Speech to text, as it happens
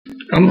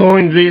I'm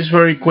doing this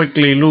very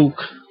quickly,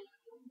 Luke,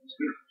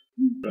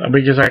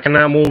 because I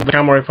cannot move the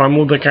camera. If I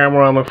move the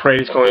camera, I'm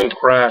afraid it's going to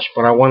crash.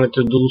 But I wanted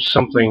to do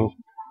something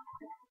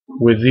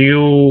with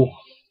you.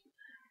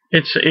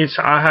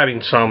 I had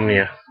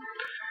insomnia.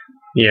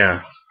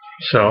 Yeah.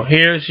 So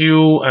here's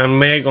you and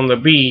Meg on the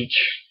beach.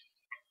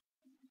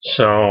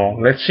 So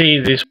let's see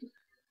this,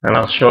 and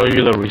I'll show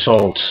you the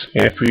results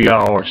in a few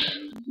hours.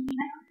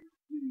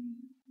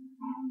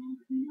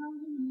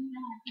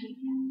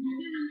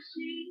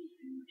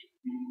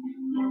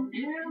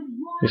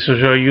 This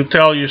is where you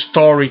tell your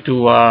story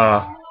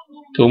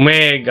to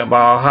Meg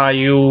about how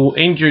you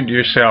injured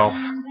yourself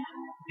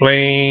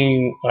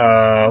playing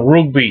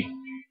rugby.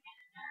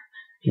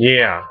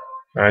 Yeah,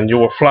 and you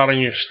were flat on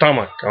your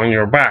stomach, on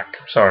your back.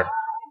 Sorry.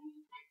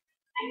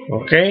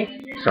 Okay,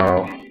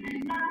 so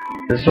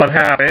this is what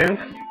happened.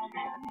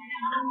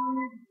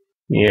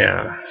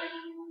 Yeah.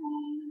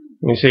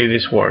 Let me see if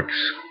this works.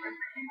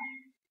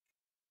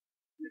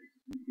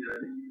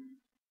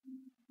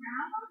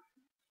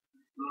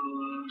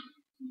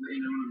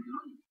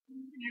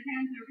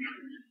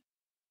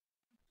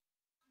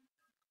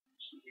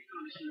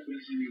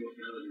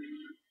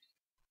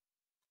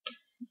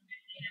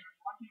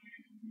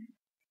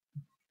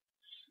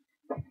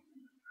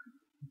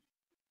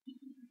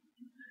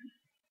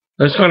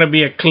 There's going to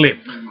be a clip.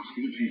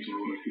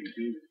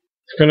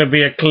 It's going to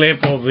be a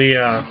clip of the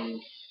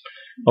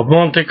of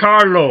Monte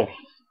Carlo.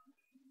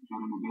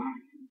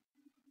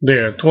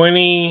 There,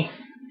 you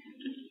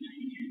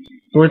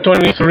were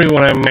 23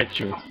 when I met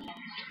you.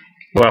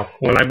 Well,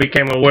 when I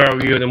became aware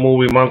of you in the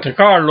movie Monte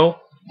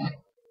Carlo.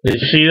 Did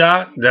you see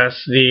that?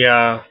 That's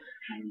the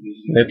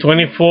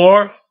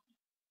 24.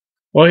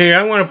 Well, here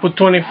I'm going to put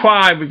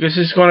 25 because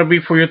it's going to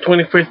be for your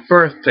 25th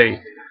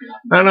birthday.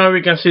 I don't know if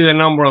you can see the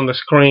number on the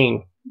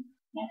screen.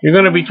 You're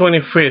going to be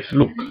 25th.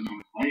 Look,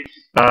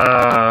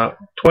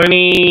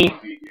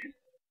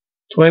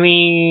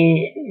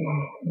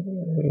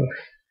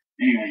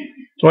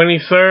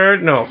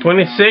 23rd, no,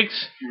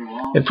 26th.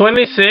 The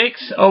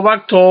 26th of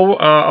October,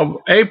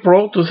 of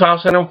April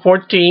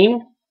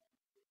 2014.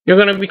 You're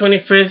going to be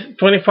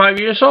 25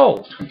 years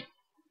old.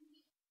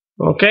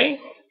 Okay?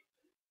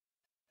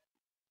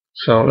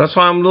 So that's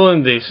why I'm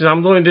doing this.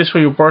 I'm doing this for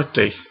your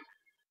birthday.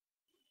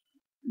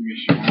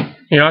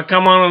 You know,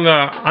 come on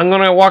I'm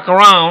going to walk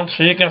around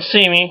so you can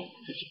see me.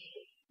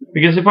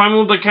 Because if I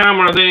move the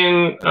camera,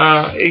 then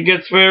it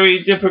gets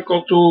very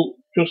difficult to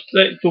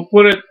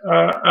put it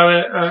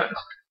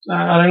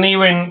at an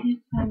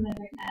even.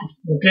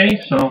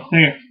 Okay? So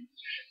here.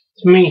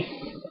 It's me.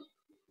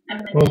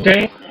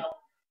 Okay?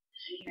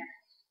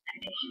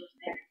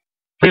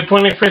 For your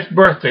 25th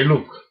birthday,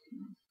 look.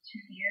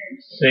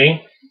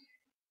 See?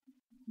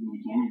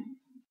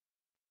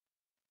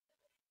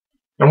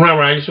 I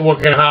remember I used to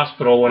work in a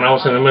hospital when I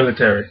was in the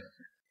military.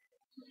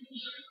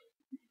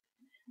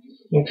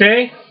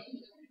 Okay?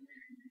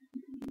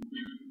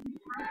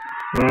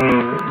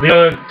 The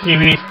other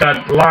TV's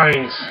got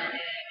lines.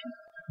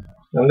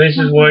 And this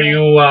is where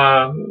you,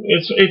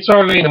 it's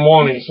early in the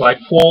morning. It's like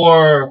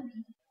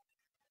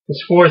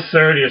it's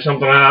 4:30 or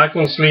something like that. I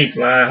couldn't sleep.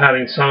 I had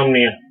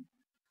insomnia.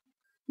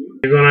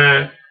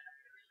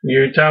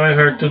 You're telling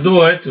her to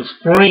do it, to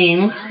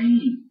scream.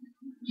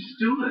 Just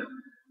do it.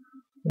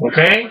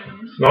 Okay?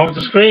 Go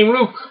to scream,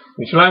 look.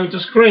 You should like me to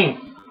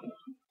scream.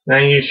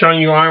 Then you're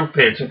showing your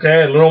armpits,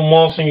 okay? A little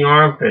moles in your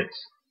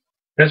armpits.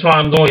 That's why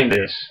I'm doing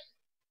this.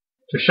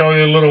 To show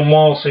you little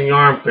moles in your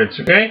armpits,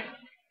 okay?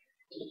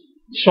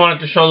 Just wanted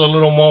to show the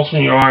little moles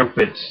in your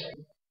armpits.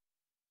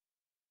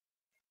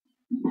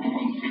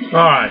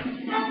 Alright.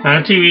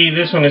 On TV,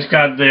 this one has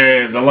got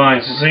the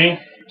lines, you see?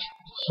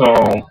 So,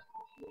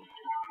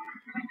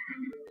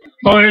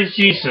 oh, here's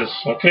Jesus,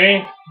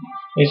 okay?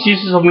 It's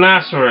Jesus of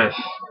Nazareth.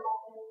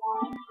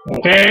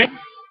 Okay?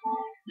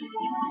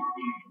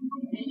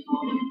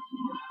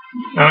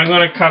 And I'm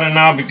going to cut it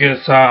now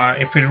because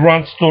if it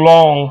runs too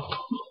long,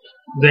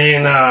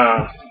 then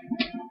I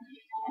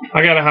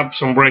got to have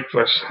some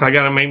breakfast. I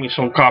got to make me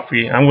some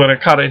coffee. I'm going to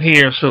cut it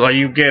here so that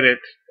you get it.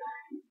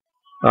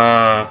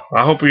 I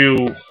hope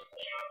you...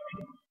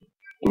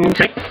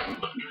 Okay.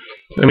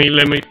 Let me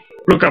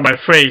look at my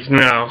face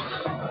now.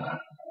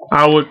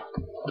 I would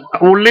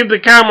leave the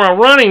camera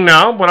running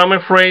now, but I'm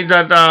afraid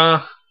that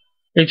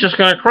it's just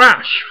going to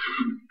crash.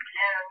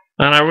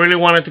 And I really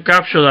wanted to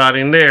capture that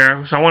in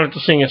there, so I wanted to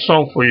sing a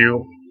song for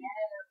you.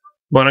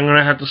 But I'm going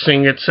to have to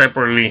sing it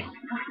separately.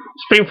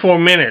 It's been 4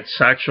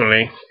 minutes,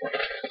 actually.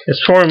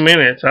 It's 4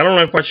 minutes. I don't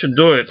know if I should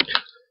do it.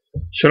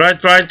 Should I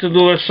try to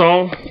do a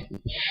song?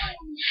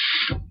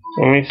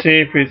 Let me see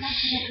if it's...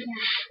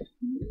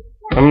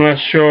 I'm not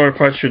sure if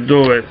I should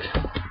do it.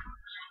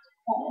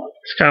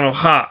 It's kind of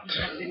hot.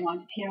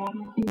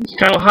 It's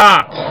kind of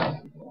hot.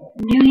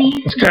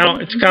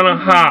 It's kind of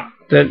hot.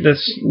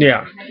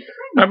 Yeah.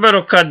 I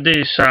better cut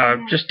this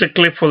just a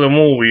clip for the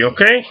movie,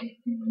 okay?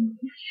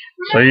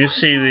 So you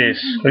see this.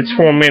 It's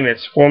 4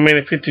 minutes. 4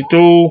 minutes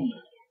 52.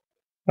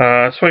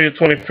 It's for your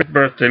 25th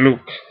birthday,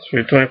 Luke. It's for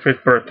your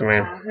 25th birthday,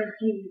 man.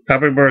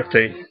 Happy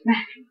birthday.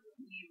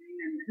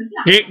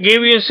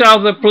 Give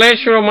yourself the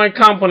pleasure of my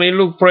company.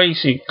 Look,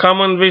 Bracey,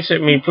 come and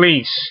visit me,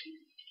 please.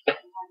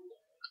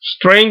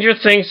 Stranger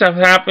things have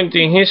happened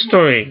in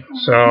history,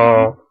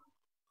 so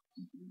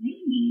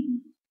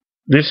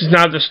this is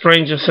not the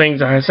strangest thing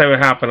that has ever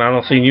happened. I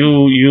don't think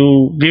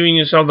you giving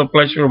yourself the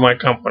pleasure of my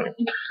company.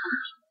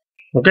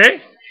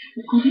 Okay?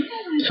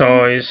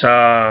 So it's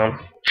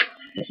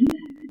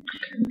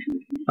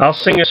I'll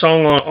sing a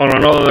song on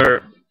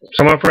another.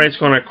 So I'm afraid it's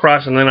gonna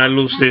crash and then I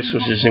lose this,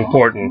 which is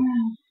important.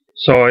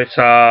 So it's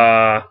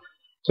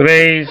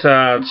today's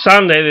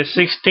Sunday, the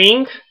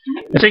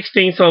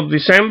 16th of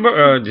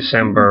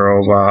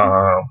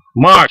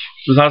March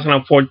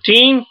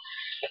 2014,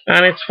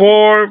 and it's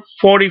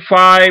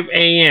 4:45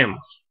 a.m.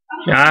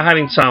 Yeah, I had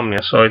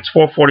insomnia, so it's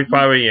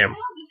 4:45 a.m.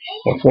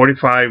 or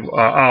 45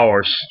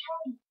 hours.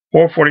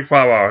 4:45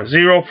 hours.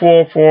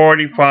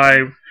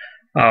 04:45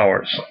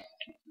 hours.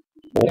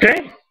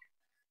 Okay?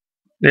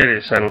 There it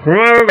is. And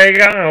remember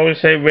Vega, I always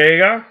say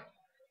Vega.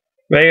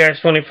 Vega is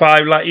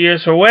 25 light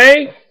years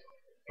away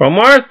from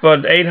Earth,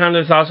 but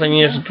 800,000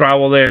 years to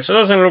travel there. So it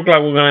doesn't look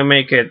like we're gonna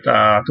make it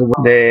to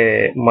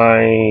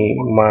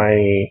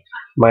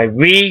my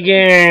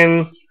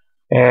vegan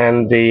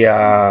and the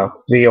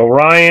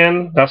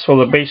Orion. That's for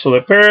the base of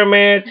the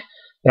pyramid.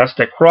 That's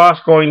the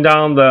cross going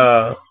down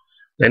the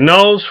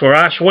nose for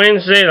Ash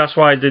Wednesday. That's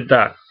why I did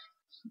that,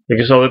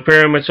 because of the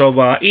pyramids of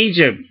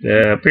Egypt,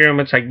 the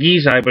pyramids at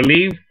Giza, I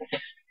believe,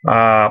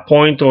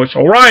 point towards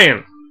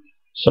Orion.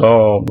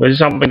 So this is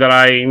something that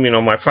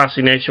my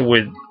fascination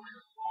with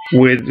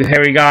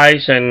hairy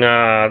guys and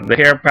the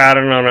hair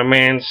pattern on a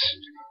man's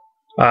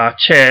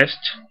chest.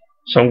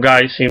 Some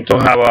guys seem to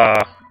have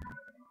a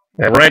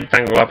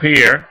rectangle up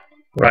here,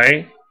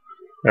 right?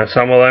 And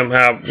some of them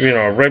have,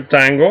 a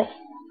rectangle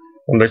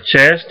on the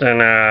chest,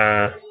 and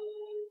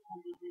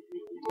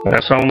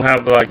some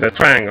have like the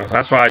triangle.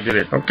 That's why I did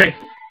it. Okay.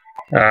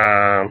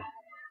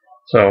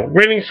 So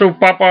greetings to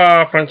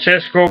Papa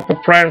Francesco,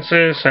 Pope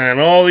Francis, and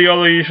all the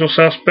other usual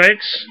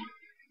suspects.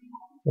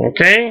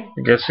 Okay,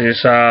 because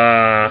it's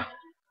oh,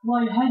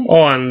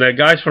 and the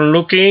guys from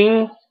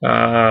looking,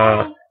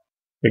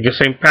 because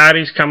St.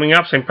 Patty's coming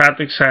up. St.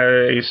 Patrick's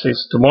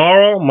is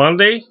tomorrow,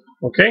 Monday.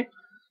 Okay.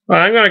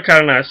 I'm gonna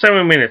cut it now.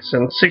 7 minutes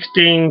and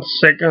 16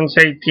 seconds,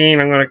 18.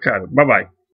 I'm gonna cut it. Bye bye.